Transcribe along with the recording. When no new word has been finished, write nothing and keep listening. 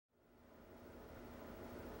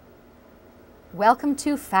Welcome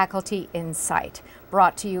to Faculty Insight,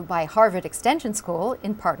 brought to you by Harvard Extension School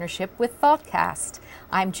in partnership with ThoughtCast.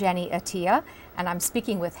 I'm Jenny Attiyeh, and I'm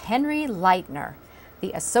speaking with Henry Leitner,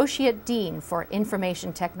 the Associate Dean for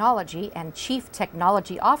Information Technology and Chief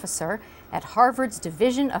Technology Officer at Harvard's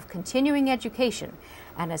Division of Continuing Education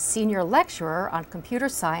and a Senior Lecturer on Computer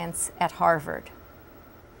Science at Harvard.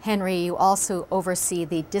 Henry, you also oversee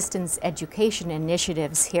the distance education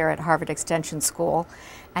initiatives here at Harvard Extension School,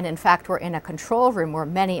 and in fact we're in a control room where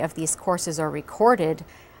many of these courses are recorded.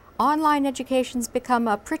 Online education's become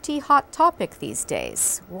a pretty hot topic these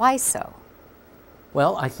days. Why so?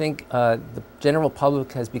 Well, I think the general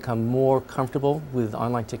public has become more comfortable with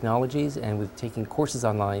online technologies and with taking courses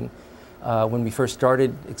online. When we first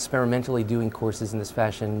started experimentally doing courses in this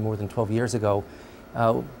fashion more than 12 years ago,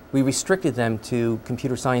 we restricted them to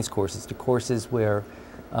computer science courses, to courses where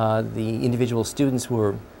the individual students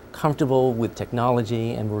were comfortable with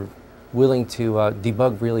technology and were willing to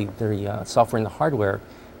debug really the software and the hardware,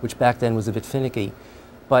 which back then was a bit finicky.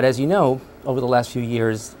 But as you know, over the last few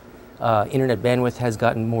years, internet bandwidth has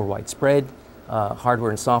gotten more widespread, hardware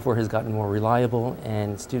and software has gotten more reliable,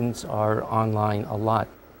 and students are online a lot.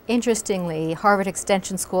 Interestingly, Harvard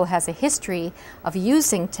Extension School has a history of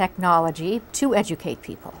using technology to educate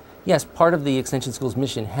people. Yes, part of the Extension School's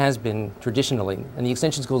mission has been traditionally, and the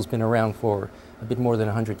Extension School's been around for a bit more than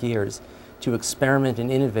 100 years, to experiment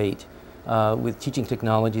and innovate with teaching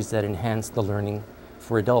technologies that enhance the learning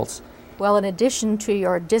for adults. Well, in addition to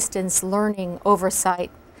your distance learning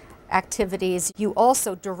oversight activities, you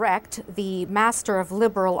also direct the Master of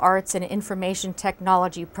Liberal Arts in Information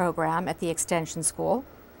Technology program at the Extension School.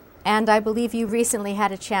 And I believe you recently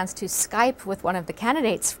had a chance to Skype with one of the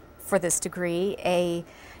candidates for this degree, a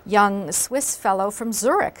young Swiss fellow from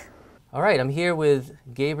Zurich. All right, I'm here with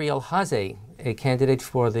Gabriel Haase, a candidate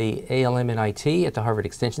for the ALM in IT at the Harvard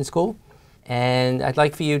Extension School. And I'd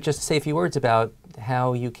like for you just to say a few words about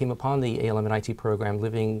how you came upon the ALM in IT program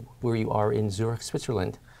living where you are in Zurich,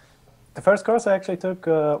 Switzerland. The first course I actually took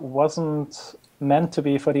wasn't meant to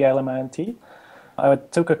be for the ALM in IT. I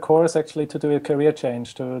took a course actually to do a career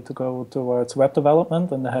change, to go towards web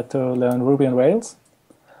development, and I had to learn Ruby on Rails.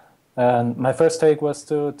 And my first take was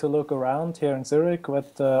to look around here in Zurich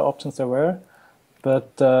what options there were.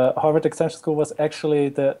 But Harvard Extension School was actually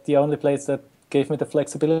the only place that gave me the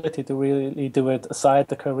flexibility to really do it aside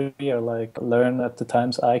the career, like learn at the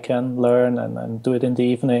times I can learn and do it in the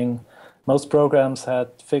evening. Most programs had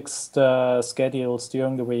fixed schedules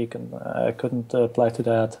during the week, and I couldn't apply to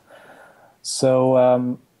that. So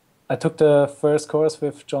I took the first course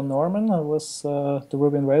with John Norman. It was the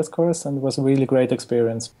Ruby on Rails course, and it was a really great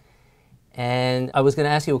experience. And I was going to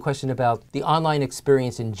ask you a question about the online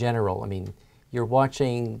experience in general. I mean, you're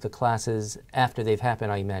watching the classes after they've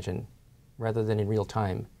happened, I imagine, rather than in real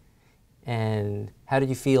time. And how did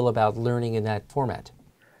you feel about learning in that format?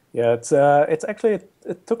 Yeah, it's actually,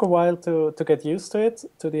 it took a while to get used to it,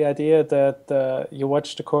 to the idea that you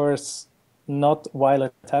watch the course not while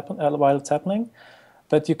it's happening,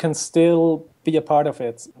 but you can still be a part of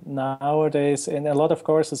it. Nowadays, in a lot of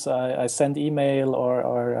courses, I send email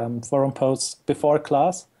or forum posts before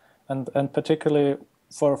class, and particularly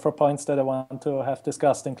for points that I want to have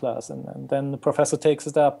discussed in class. And then the professor takes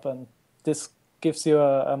it up, and this gives you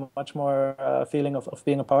a much more feeling of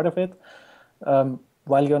being a part of it,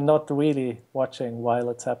 while you're not really watching while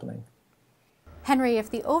it's happening. Henry, if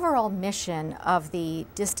the overall mission of the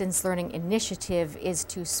Distance Learning Initiative is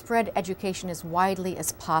to spread education as widely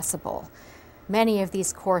as possible, many of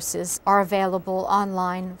these courses are available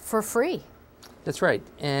online for free. That's right.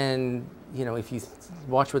 And you know, if you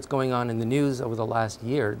watch what's going on in the news over the last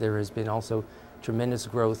year, there has been also tremendous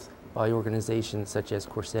growth by organizations such as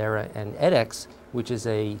Coursera and edX, which is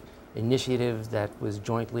an initiative that was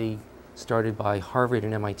jointly started by Harvard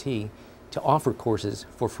and MIT to offer courses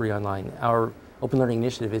for free online. Our Open Learning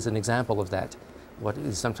Initiative is an example of that, what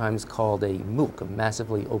is sometimes called a MOOC, a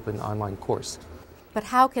massively open online course. But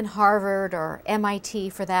how can Harvard or MIT,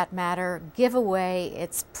 for that matter, give away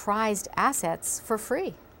its prized assets for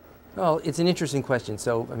free? Well, it's an interesting question.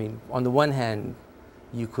 So, I mean, on the one hand,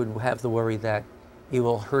 you could have the worry that it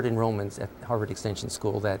will hurt enrollments at Harvard Extension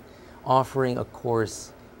School, that offering a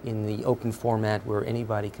course in the open format where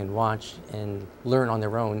anybody can watch and learn on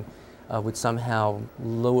their own would somehow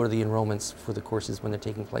lower the enrollments for the courses when they're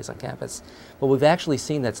taking place on campus. But we've actually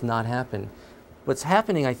seen that's not happen. What's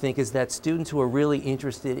happening, I think, is that students who are really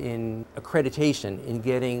interested in accreditation, in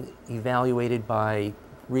getting evaluated by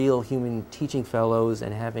real human teaching fellows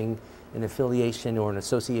and having an affiliation or an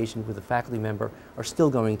association with a faculty member, are still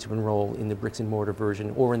going to enroll in the bricks and mortar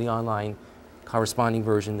version or in the online corresponding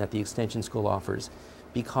version that the Extension School offers.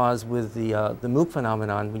 because with the MOOC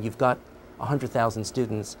phenomenon, when you've got 100,000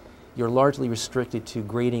 students, you're largely restricted to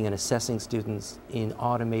grading and assessing students in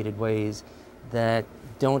automated ways that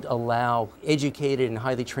don't allow educated and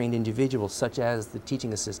highly trained individuals, such as the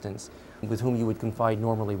teaching assistants, with whom you would confide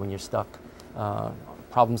normally when you're stuck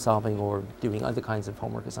problem solving or doing other kinds of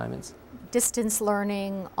homework assignments. Distance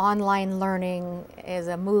learning, online learning is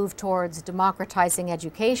a move towards democratizing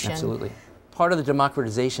education. Absolutely. Part of the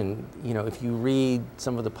democratization, if you read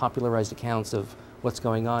some of the popularized accounts of what's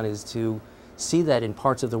going on, is to see that in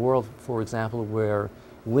parts of the world, for example, where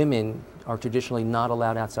women are traditionally not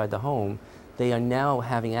allowed outside the home, they are now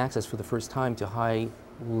having access for the first time to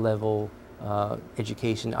high-level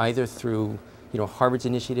education, either through Harvard's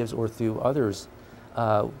initiatives or through others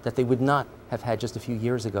that they would not have had just a few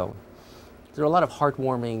years ago. There are a lot of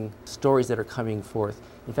heartwarming stories that are coming forth.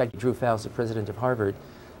 In fact, Drew Faust, the president of Harvard,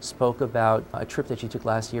 spoke about a trip that she took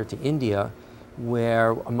last year to India,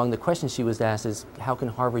 where among the questions she was asked is, how can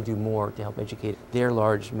Harvard do more to help educate their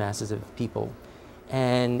large masses of people?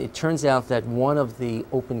 And it turns out that one of the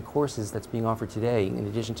open courses that's being offered today, in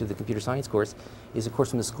addition to the computer science course, is a course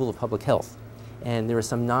from the School of Public Health. And there are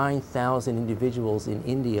some 9,000 individuals in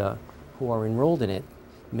India who are enrolled in it,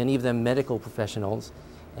 many of them medical professionals,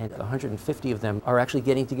 and 150 of them are actually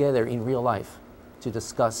getting together in real life to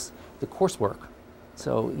discuss the coursework.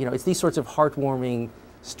 So, it's these sorts of heartwarming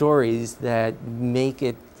stories that make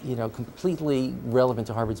it, completely relevant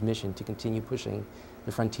to Harvard's mission to continue pushing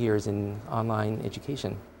the frontiers in online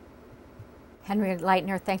education. Henry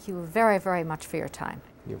Leitner, thank you very, very much for your time.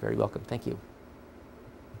 You're very welcome. Thank you.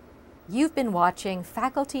 You've been watching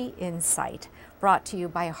Faculty Insight, brought to you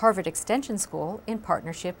by Harvard Extension School in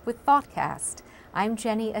partnership with ThoughtCast. I'm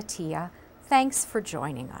Jenny Attiyeh. Thanks for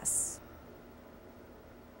joining us.